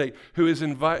candidate who is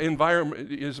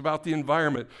about the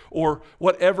environment, or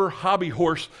whatever hobby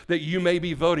horse that you may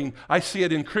be voting. I see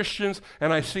it in Christians,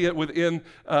 and I see it within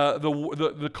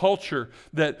the culture,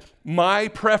 that my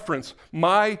preference,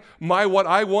 my what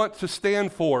I want to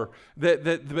stand for,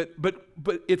 but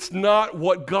it's not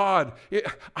what God.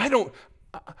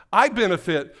 I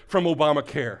benefit from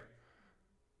Obamacare.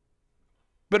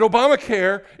 But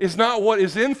Obamacare is not what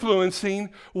is influencing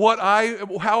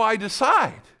how I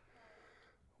decide.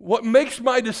 What makes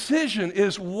my decision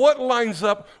is what lines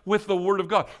up with the Word of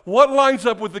God. What lines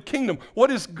up with the kingdom?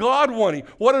 What is God wanting?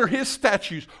 What are His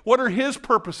statutes? What are His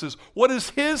purposes? What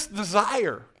is His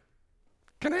desire?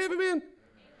 Can I have Him in?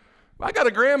 I got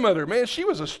a grandmother, man, she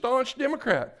was a staunch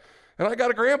Democrat. And I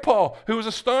got a grandpa who was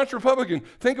a staunch Republican.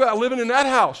 Think about living in that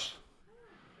house.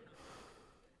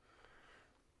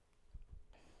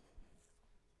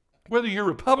 Whether you're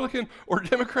Republican or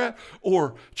Democrat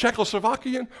or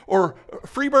Czechoslovakian or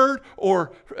Freebird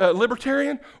or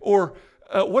Libertarian or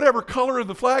whatever color of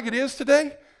the flag it is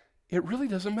today, it really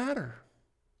doesn't matter.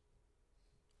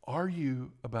 Are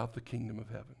you about the kingdom of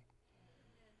heaven?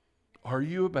 Are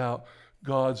you about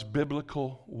God's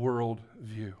biblical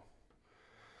worldview?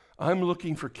 I'm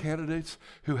looking for candidates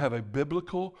who have a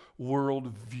biblical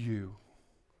worldview.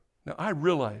 Now, I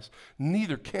realize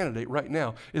neither candidate right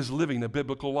now is living a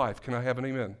biblical life. Can I have an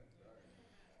amen?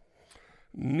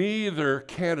 Neither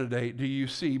candidate do you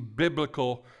see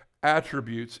biblical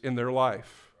attributes in their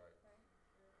life.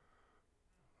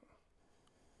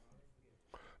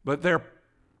 But their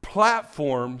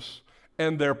platforms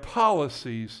and their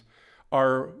policies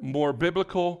are more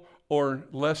biblical or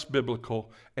less biblical,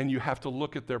 and you have to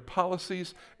look at their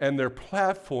policies and their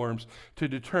platforms to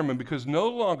determine, because no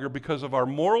longer, because of our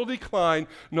moral decline,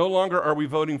 no longer are we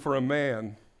voting for a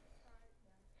man,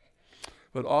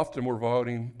 but often we're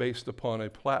voting based upon a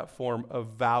platform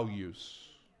of values.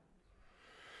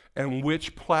 And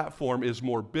which platform is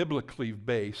more biblically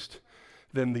based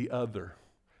than the other?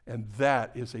 And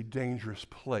that is a dangerous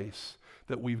place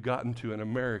that we've gotten to in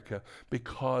America,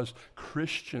 because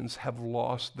Christians have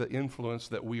lost the influence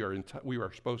that we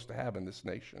are supposed to have in this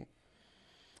nation.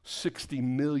 60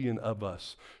 million of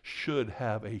us should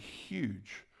have a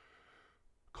huge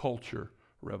culture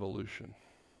revolution.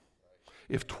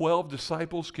 If 12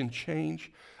 disciples can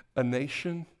change a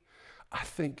nation, I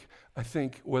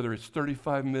think whether it's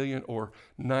 35 million or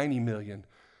 90 million,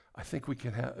 I think we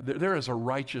can have, there is a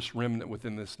righteous remnant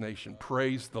within this nation.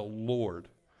 Praise the Lord.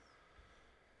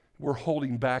 We're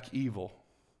holding back evil.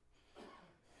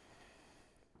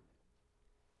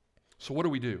 So what do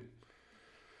we do?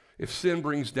 If sin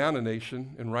brings down a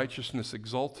nation and righteousness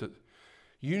exalts it,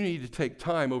 you need to take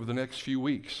time over the next few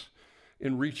weeks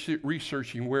in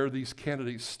researching where these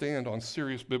candidates stand on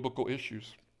serious biblical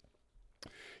issues.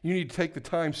 You need to take the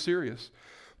time serious.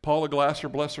 Paula Glasser,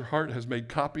 bless her heart, has made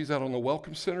copies out on the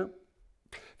Welcome Center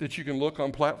that you can look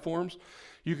on platforms.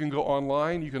 You can go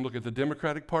online, you can look at the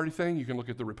Democratic Party thing, you can look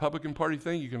at the Republican Party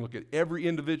thing, you can look at every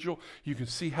individual, you can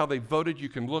see how they voted, you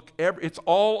can look, it's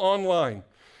all online.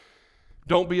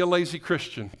 Don't be a lazy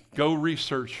Christian. Go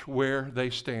research where they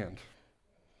stand.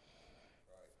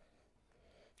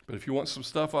 But if you want some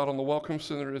stuff out on the Welcome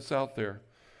Center, it's out there.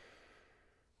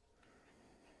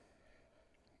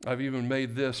 I've even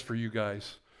made this for you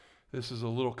guys. This is a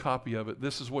little copy of it.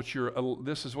 This is what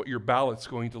your ballot's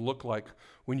going to look like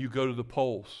when you go to the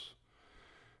polls.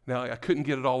 Now, I couldn't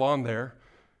get it all on there,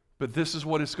 but this is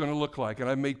what it's going to look like. And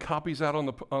I've made copies out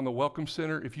on the Welcome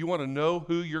Center. If you want to know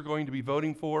who you're going to be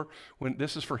voting for, when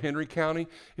this is for Henry County,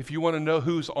 if you want to know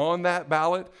who's on that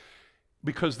ballot,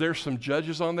 because there's some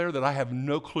judges on there that I have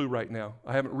no clue right now.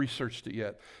 I haven't researched it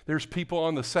yet. There's people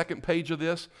on the second page of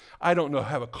this. I don't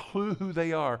have a clue who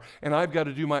they are, and I've got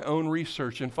to do my own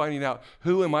research and finding out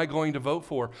who am I going to vote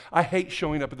for. I hate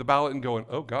showing up at the ballot and going,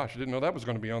 oh gosh, I didn't know that was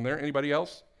going to be on there. Anybody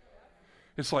else?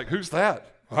 It's like, who's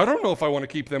that? I don't know if I want to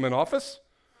keep them in office.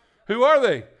 Who are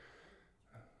they?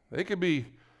 They could be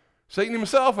Satan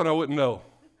himself, and I wouldn't know,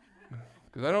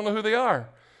 because I don't know who they are.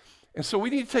 And so we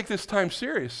need to take this time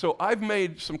serious. So I've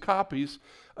made some copies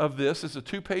of this. It's a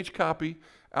 2-page copy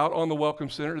out on the Welcome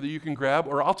Center that you can grab,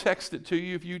 or I'll text it to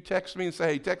you. If you text me and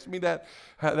say, hey, text me that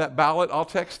ballot, I'll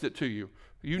text it to you.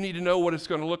 You need to know what it's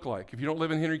going to look like. If you don't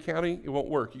live in Henry County, it won't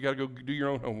work. You got to go do your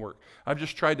own homework. I've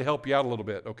just tried to help you out a little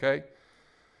bit, okay?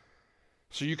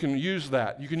 So you can use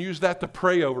that. You can use that to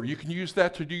pray over. You can use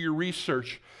that to do your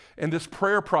research. And this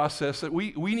prayer process that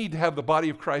we need to have the body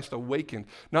of Christ awakened,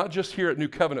 not just here at New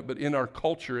Covenant, but in our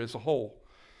culture as a whole.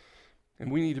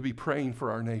 And we need to be praying for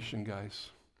our nation, guys.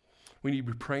 We need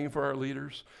to be praying for our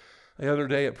leaders. The other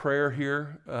day at prayer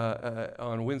here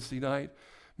on Wednesday night,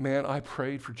 man, I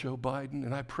prayed for Joe Biden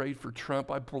and I prayed for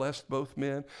Trump. I blessed both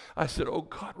men. I said, oh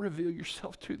God, reveal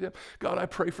yourself to them. God, I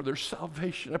pray for their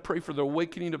salvation. I pray for the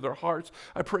awakening of their hearts.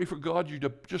 I pray for God, you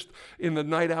to just in the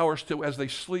night hours as they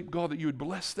sleep, God, that you would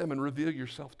bless them and reveal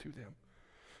yourself to them.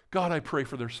 God, I pray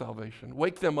for their salvation.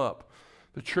 Wake them up.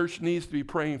 The church needs to be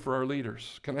praying for our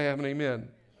leaders. Can I have an amen?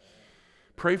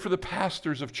 Pray for the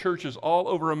pastors of churches all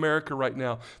over America right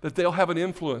now, that they'll have an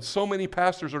influence. So many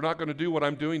pastors are not going to do what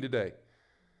I'm doing today.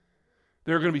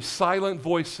 There are going to be silent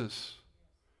voices,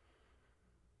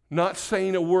 not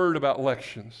saying a word about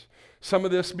elections. Some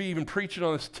of this, me even preaching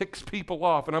on this, ticks people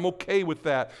off, and I'm okay with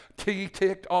that.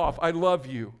 Ticked off. I love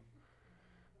you.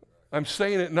 I'm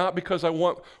saying it not because I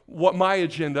want what my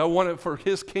agenda. I want it for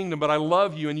His kingdom, but I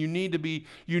love you, and you need to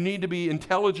be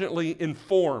intelligently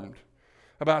informed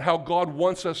about how God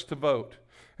wants us to vote,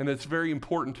 and it's very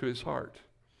important to His heart.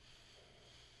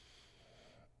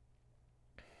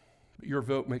 Your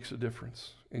vote makes a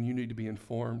difference, and you need to be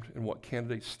informed in what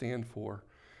candidates stand for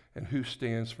and who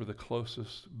stands for the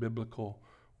closest biblical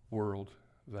world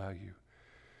value.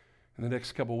 In the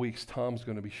next couple of weeks, Tom's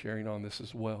going to be sharing on this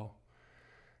as well.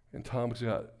 And Tom's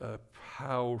got a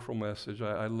powerful message.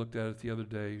 I looked at it the other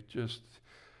day, just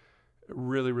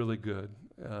really, really good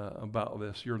about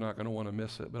this. You're not going to want to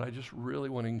miss it, but I just really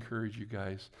want to encourage you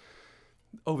guys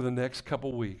over the next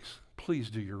couple of weeks. Please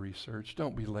do your research.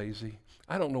 Don't be lazy.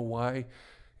 I don't know why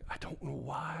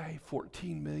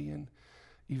 14 million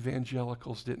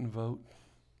evangelicals didn't vote.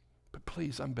 But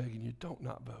please, I'm begging you, don't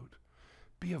not vote.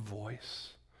 Be a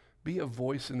voice. Be a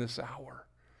voice in this hour.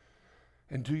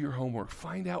 And do your homework.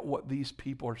 Find out what these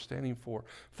people are standing for.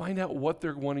 Find out what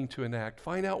they're wanting to enact.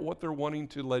 Find out what they're wanting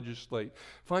to legislate.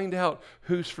 Find out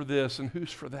who's for this and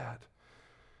who's for that.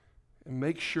 And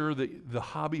make sure that the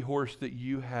hobby horse that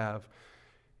you have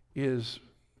is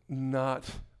not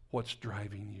what's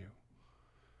driving you.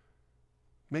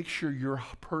 Make sure your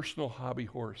personal hobby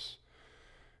horse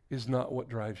is not what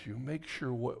drives you. Make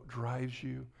sure what drives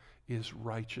you is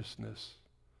righteousness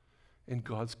and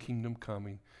God's kingdom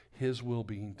coming, His will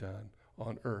being done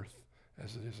on earth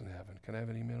as it is in heaven. Can I have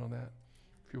an amen on that?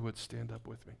 If you would, stand up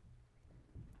with me.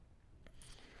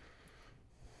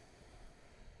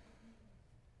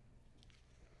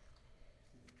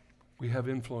 We have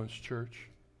influence, church.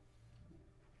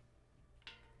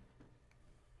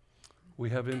 We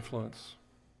have influence.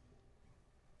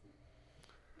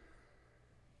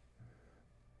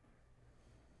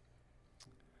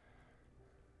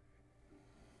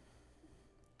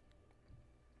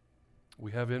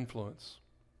 We have influence.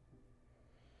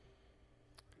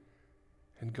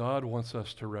 And God wants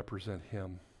us to represent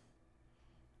Him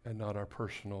and not our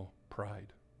personal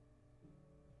pride.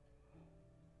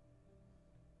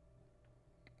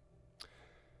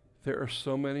 There are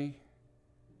so many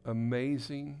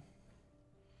amazing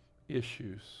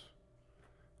issues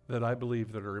that I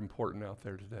believe that are important out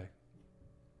there today.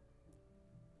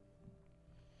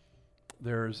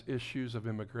 There's issues of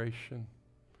immigration.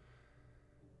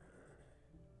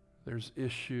 There's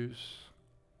issues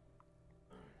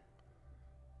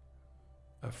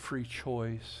of free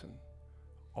choice and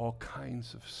all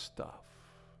kinds of stuff.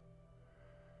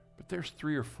 But there's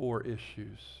 3 or 4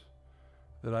 issues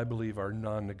that I believe are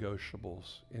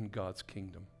non-negotiables in God's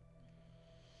kingdom.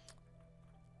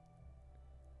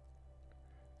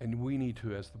 And we need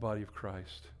to, as the body of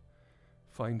Christ,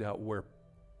 find out where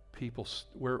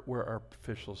our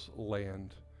officials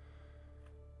land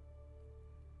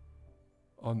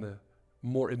on the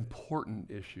more important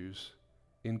issues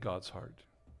in God's heart.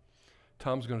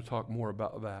 Tom's going to talk more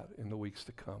about that in the weeks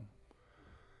to come.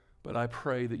 But I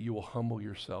pray that you will humble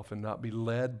yourself and not be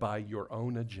led by your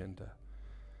own agenda,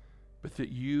 but that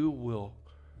you will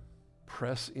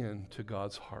press into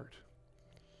God's heart,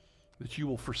 that you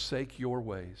will forsake your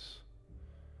ways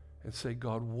and say,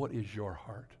 God, what is your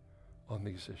heart on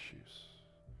these issues?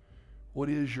 What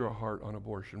is your heart on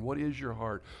abortion? What is your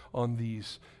heart on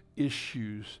these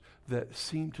issues that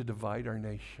seem to divide our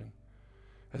nation?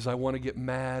 As I want to get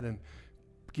mad and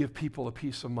give people a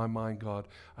piece of my mind, God,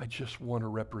 I just want to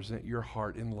represent your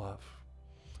heart in love.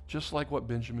 Just like what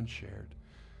Benjamin shared.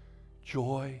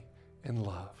 Joy and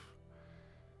love.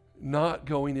 Not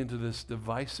going into this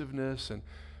divisiveness and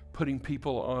putting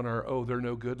people on our, they're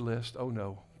no good list. Oh,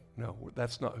 no,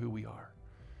 that's not who we are.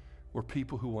 We're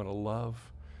people who want to love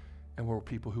and we're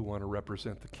people who want to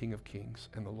represent the King of Kings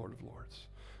and the Lord of Lords.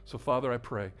 So, Father, I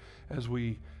pray as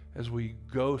we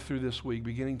go through this week,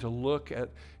 beginning to look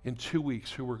at in 2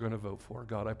 weeks who we're going to vote for,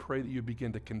 God, I pray that you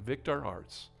begin to convict our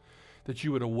hearts, that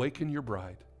you would awaken your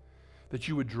bride, that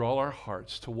you would draw our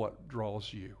hearts to what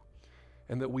draws you,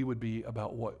 and that we would be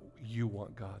about what you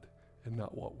want, God, and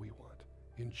not what we want.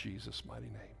 In Jesus' mighty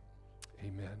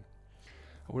name, amen.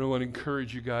 I want to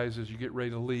encourage you guys as you get ready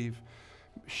to leave,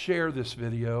 share this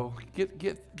video,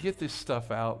 get this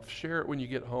stuff out, share it when you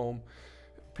get home.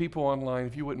 People online,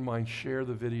 if you wouldn't mind, share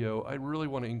the video. I really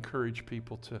want to encourage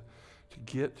people to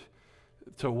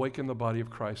awaken the body of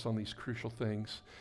Christ on these crucial things.